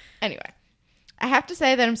 Anyway, I have to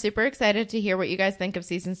say that I'm super excited to hear what you guys think of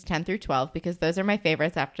seasons 10 through 12 because those are my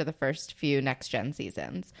favorites after the first few Next Gen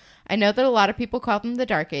seasons. I know that a lot of people call them the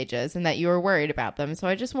Dark Ages and that you were worried about them, so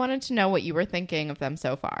I just wanted to know what you were thinking of them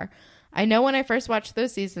so far. I know when I first watched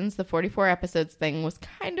those seasons, the 44 episodes thing was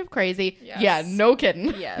kind of crazy. Yes. Yeah, no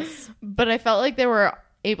kidding. Yes. But I felt like they were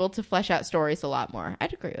able to flesh out stories a lot more.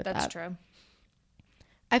 I'd agree with that. That's true.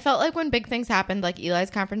 I felt like when big things happened, like Eli's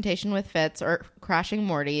confrontation with Fitz or crashing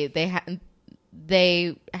Morty, they had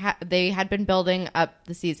been building up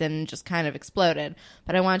the season and just kind of exploded.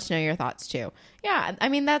 But I wanted to know your thoughts too. Yeah, I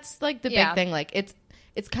mean that's like the big thing. Like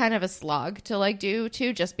it's kind of a slog to like do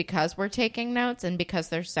too, just because we're taking notes and because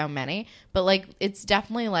there's so many. But like it's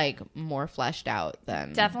definitely like more fleshed out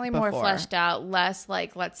than More before. fleshed out, less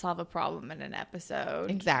like let's solve a problem in an episode.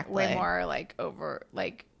 Exactly. Way more like over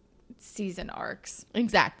like season arcs.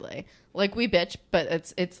 Exactly. Like we bitch, but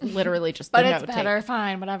it's literally just But the it's note better, take.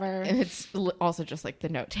 fine, whatever. And it's also just like the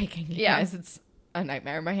note taking. Yeah. Guys, it's a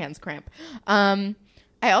nightmare. My hands cramp.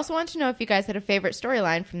 I also want to know if you guys had a favorite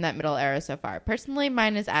storyline from that middle era so far. Personally,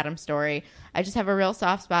 mine is Adam's story. I just have a real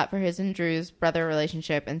soft spot for his and Drew's brother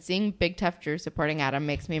relationship, and seeing big tough Drew supporting Adam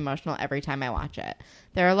makes me emotional every time I watch it.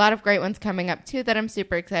 There are a lot of great ones coming up too that I'm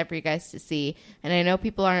super excited for you guys to see, and I know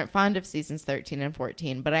people aren't fond of seasons 13 and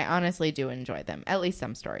 14, but I honestly do enjoy them, at least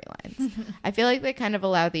some storylines. I feel like they kind of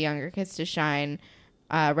allow the younger kids to shine,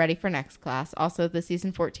 ready for next class. Also, the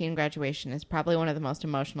season 14 graduation is probably one of the most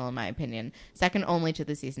emotional in my opinion, second only to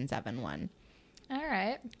the season 7 one. All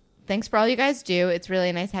right. Thanks for all you guys do. It's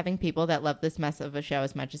really nice having people that love this mess of a show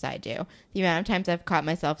as much as I do. The amount of times I've caught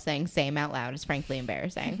myself saying same out loud is frankly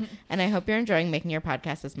embarrassing. And I hope you're enjoying making your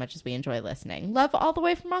podcast as much as we enjoy listening. Love all the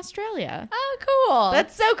way from Australia. Oh, cool.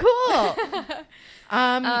 That's so cool.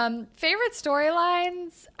 Favorite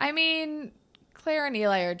storylines? I mean, Claire and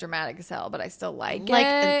Eli are dramatic as hell, but I still like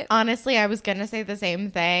it. Honestly, I was going to say the same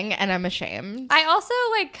thing, and I'm ashamed. I also,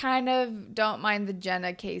 kind of don't mind the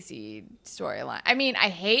Jenna Casey storyline. I mean, I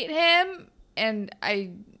hate him, and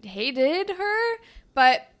I hated her,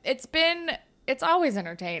 but it's always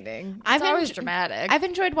entertaining. It's always dramatic. I've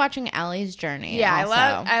enjoyed watching Allie's journey. Yeah, also.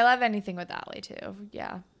 I love anything with Allie, too.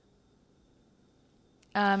 Yeah.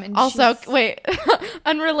 And also, wait,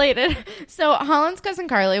 unrelated. So Holland's cousin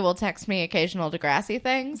Carly will text me occasional Degrassi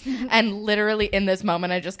things. And literally in this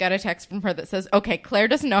moment, I just got a text from her that says, okay, Claire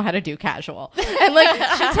doesn't know how to do casual. And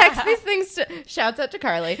she texts these things, shouts out to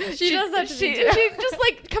Carly. She does that to me too. She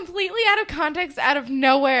just completely out of context, out of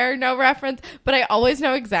nowhere, no reference. But I always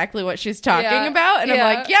know exactly what she's talking about. And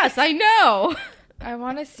I'm like, yes, I know. I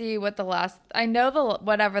want to see what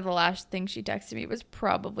whatever the last thing she texted me was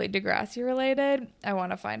probably Degrassi related. I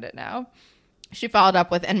want to find it now. She followed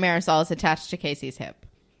up with, and Marisol is attached to Casey's hip.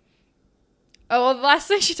 Oh, well, the last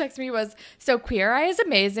thing she texted me was, so Queer Eye is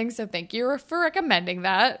amazing, so thank you for recommending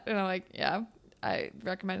that. And I'm like, yeah, I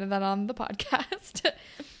recommended that on the podcast.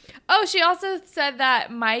 Oh, she also said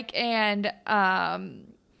that Mike and Hannah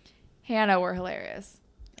were hilarious.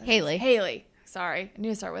 Haley. Sorry, I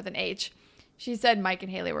knew to start with an H. She said Mike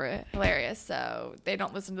and Haley were hilarious, so they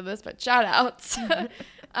don't listen to this, but shout outs.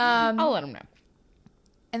 I'll let them know.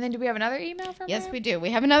 And then do we have another email from her? Yes, we do.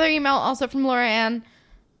 We have another email also from Laura Ann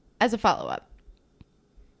as a follow-up.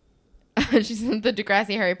 She sent the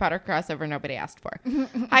Degrassi Harry Potter crossover nobody asked for.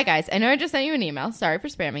 Hi, guys. I know I just sent you an email. Sorry for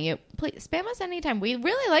spamming you. Please, spam us anytime. We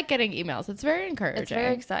really like getting emails. It's very encouraging. It's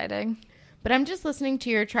very exciting. But I'm just listening to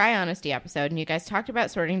your Try Honesty episode, and you guys talked about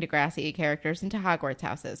sorting Degrassi characters into Hogwarts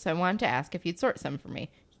houses, so I wanted to ask if you'd sort some for me.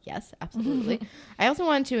 Yes, absolutely. I also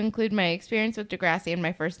wanted to include my experience with Degrassi in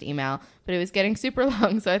my first email, but it was getting super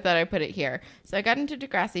long, so I thought I'd put it here. So I got into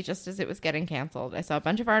Degrassi just as it was getting canceled. I saw a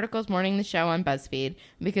bunch of articles mourning the show on BuzzFeed,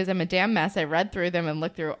 and because I'm a damn mess, I read through them and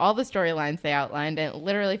looked through all the storylines they outlined, and it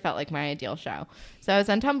literally felt like my ideal show. So I was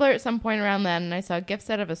on Tumblr at some point around then, and I saw a gift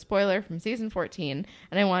set of a spoiler from season 14,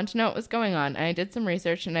 and I wanted to know what was going on, and I did some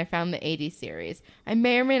research, and I found the 80s series. I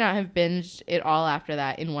may or may not have binged it all after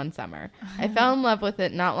that in one summer. I fell in love with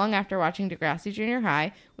it not long after watching Degrassi Junior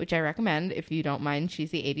High, which I recommend if you don't mind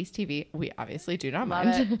cheesy 80s TV. We obviously do not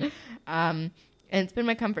mind. And it's been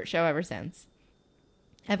my comfort show ever since.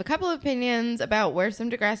 I have a couple of opinions about where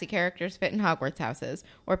some Degrassi characters fit in Hogwarts houses,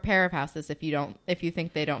 or pair of houses if you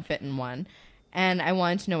think they don't fit in one. And I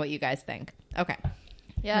wanted to know what you guys think. Okay.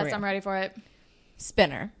 Yes, I'm ready for it.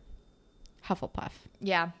 Spinner. Hufflepuff.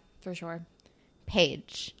 Yeah, for sure.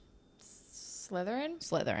 Paige.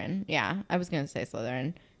 Slytherin? Yeah, I was going to say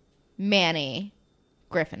Slytherin. Manny.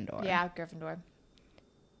 Gryffindor. Yeah, Gryffindor.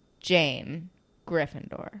 Jane.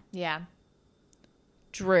 Gryffindor. Yeah.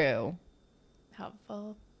 Drew.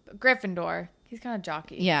 Helpful. Gryffindor. He's kind of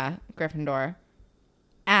jockey. Yeah, Gryffindor.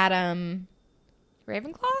 Adam.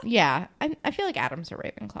 Ravenclaw? Yeah, I feel like Adam's a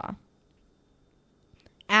Ravenclaw.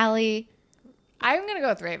 Allie. I'm going to go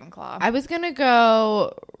with Ravenclaw. I was going to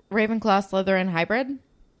go Ravenclaw Slytherin hybrid.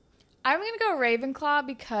 I'm going to go Ravenclaw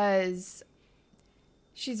because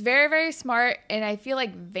she's very, very smart, and I feel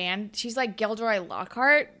like she's like Gilderoy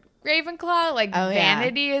Lockhart Ravenclaw.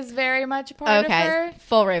 Vanity is very much a part of her. Okay,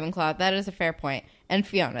 full Ravenclaw. That is a fair point. And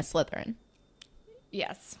Fiona Slytherin.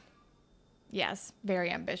 Yes. Very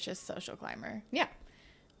ambitious social climber. Yeah.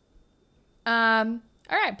 All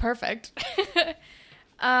right, perfect.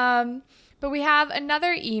 But we have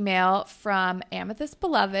another email from Amethyst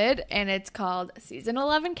Beloved, and it's called Season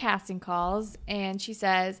 11 Casting Calls, and she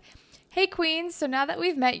says, "Hey Queens, so now that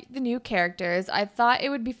we've met the new characters, I thought it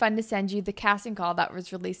would be fun to send you the casting call that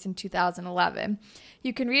was released in 2011.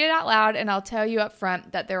 You can read it out loud, and I'll tell you up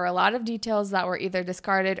front that there were a lot of details that were either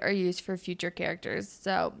discarded or used for future characters,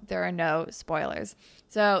 so there are no spoilers."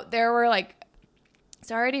 So there were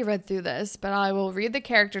So I already read through this, but I will read the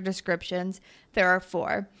character descriptions. There are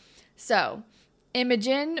 4. So,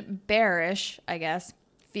 Imogen Barish, I guess,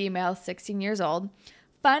 female, 16 years old.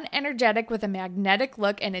 Fun, energetic, with a magnetic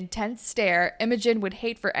look and intense stare, Imogen would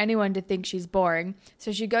hate for anyone to think she's boring,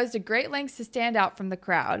 so she goes to great lengths to stand out from the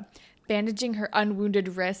crowd, bandaging her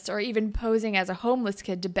unwounded wrists or even posing as a homeless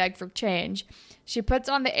kid to beg for change. She puts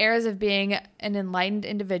on the airs of being an enlightened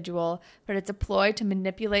individual, but it's a ploy to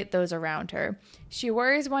manipulate those around her. She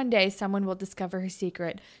worries one day someone will discover her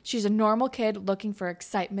secret. She's a normal kid looking for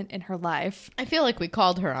excitement in her life. I feel like we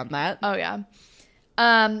called her on that. Oh, yeah.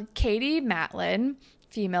 Katie Matlin,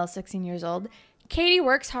 female, 16 years old. Katie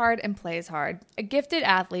works hard and plays hard. A gifted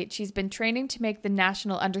athlete, she's been training to make the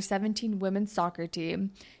national under-17 women's soccer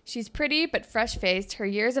team. She's pretty but fresh-faced, her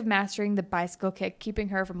years of mastering the bicycle kick keeping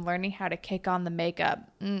her from learning how to kick on the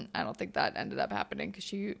makeup. I don't think that ended up happening because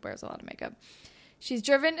she wears a lot of makeup. She's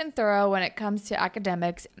driven and thorough when it comes to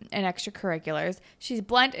academics and extracurriculars. She's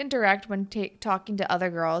blunt and direct when talking to other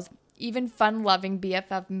girls, even fun-loving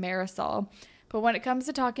BFF Marisol. But when it comes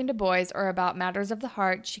to talking to boys or about matters of the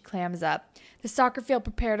heart, she clams up. The soccer field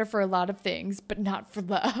prepared her for a lot of things, but not for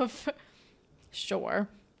love. Sure.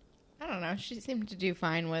 I don't know. She seemed to do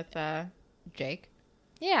fine with Jake.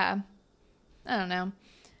 Yeah. I don't know.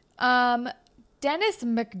 Dennis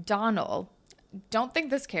McDonald. Don't think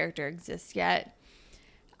this character exists yet.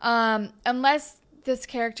 Unless this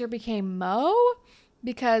character became Mo,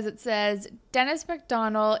 because it says Dennis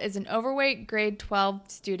McDonald is an overweight grade 12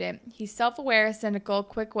 student. He's self-aware, cynical,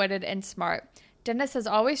 quick-witted, and smart. Dennis has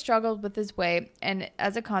always struggled with his weight and,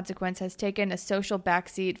 as a consequence, has taken a social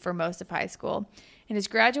backseat for most of high school. In his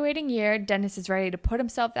graduating year, Dennis is ready to put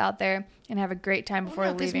himself out there and have a great time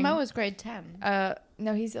before leaving. Mo is grade 10.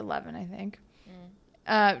 No, he's 11, I think.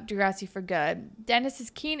 Degrassi for good. Dennis's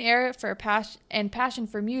keen air for passion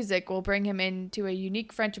for music will bring him into a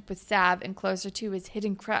unique friendship with Sav and closer to his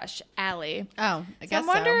hidden crush, Allie. Oh, I guess I'm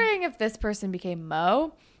wondering if this person became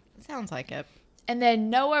Mo. Sounds like it. And then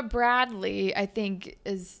Noah Bradley, I think,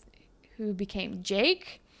 is who became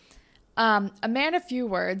Jake. A man of few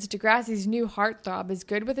words, Degrassi's new heartthrob is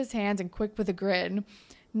good with his hands and quick with a grin.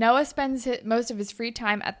 Noah spends most of his free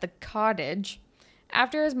time at the cottage.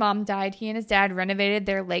 After his mom died, he and his dad renovated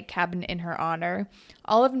their lake cabin in her honor.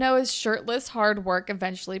 All of Noah's shirtless hard work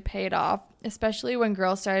eventually paid off, especially when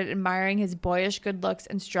girls started admiring his boyish good looks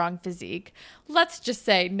and strong physique. Let's just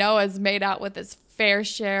say Noah's made out with his fair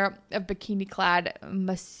share of bikini-clad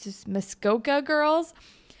Muskoka girls,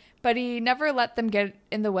 but he never let them get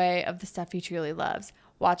in the way of the stuff he truly loves: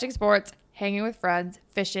 watching sports, hanging with friends,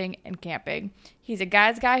 fishing, and camping. He's a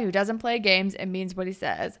guy's guy who doesn't play games and means what he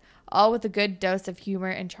says, all with a good dose of humor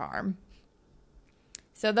and charm.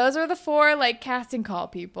 So those are the 4, casting call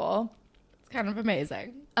people. It's kind of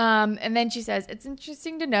amazing. And then she says, it's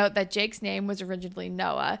interesting to note that Jake's name was originally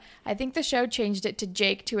Noah. I think the show changed it to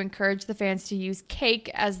Jake to encourage the fans to use cake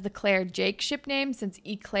as the Claire Jake ship name, since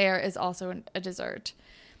eclair is also a dessert.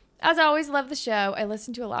 As always, love the show. I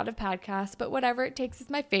listen to a lot of podcasts, but Whatever It Takes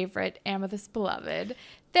is my favorite. Amethyst Beloved.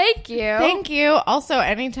 Thank you. Thank you. Also,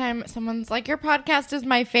 anytime someone's like, your podcast is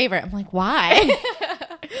my favorite, I'm like, why?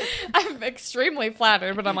 I'm extremely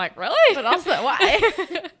flattered, but I'm like, really? But also, why?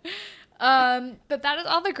 But that is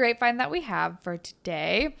all the grapevine that we have for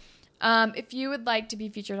today. If you would like to be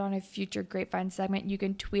featured on a future Grapevine segment, you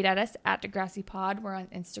can tweet at us at DegrassiPod. We're on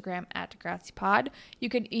Instagram at DegrassiPod. You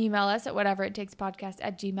can email us at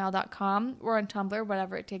whateverittakespodcast@gmail.com. We're on Tumblr,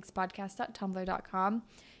 whateverittakespodcast.tumblr.com.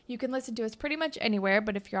 You can listen to us pretty much anywhere,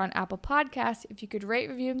 but if you're on Apple Podcasts, if you could rate,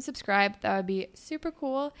 review, and subscribe, that would be super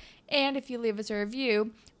cool. And if you leave us a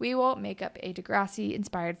review, we will make up a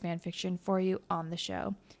Degrassi-inspired fanfiction for you on the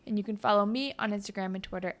show. And you can follow me on Instagram and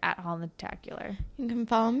Twitter at HollandTacular. You can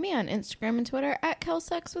follow me on Instagram and Twitter at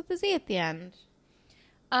KelSex with a Z at the end.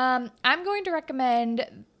 I'm going to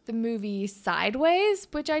recommend the movie Sideways,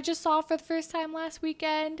 which I just saw for the first time last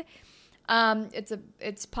weekend.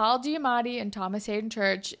 It's Paul Giamatti and Thomas Hayden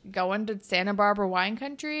Church going to Santa Barbara wine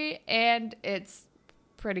country, and it's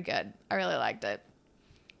pretty good. I really liked it.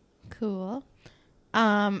 Cool.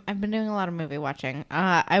 I've been doing a lot of movie watching.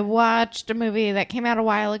 I watched a movie that came out a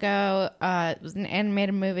while ago. It was an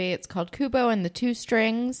animated movie. It's called Kubo and the Two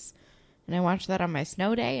Strings, and I watched that on my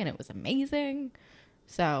snow day, and it was amazing.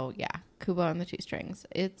 So yeah, Kubo and the Two Strings.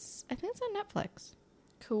 I think it's on Netflix.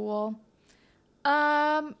 Cool.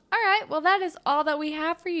 All right. Well, that is all that we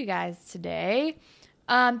have for you guys today.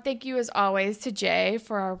 Thank you as always to Jay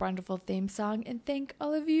for our wonderful theme song, and thank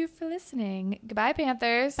all of you for listening. Goodbye,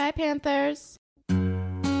 Panthers. Bye, Panthers.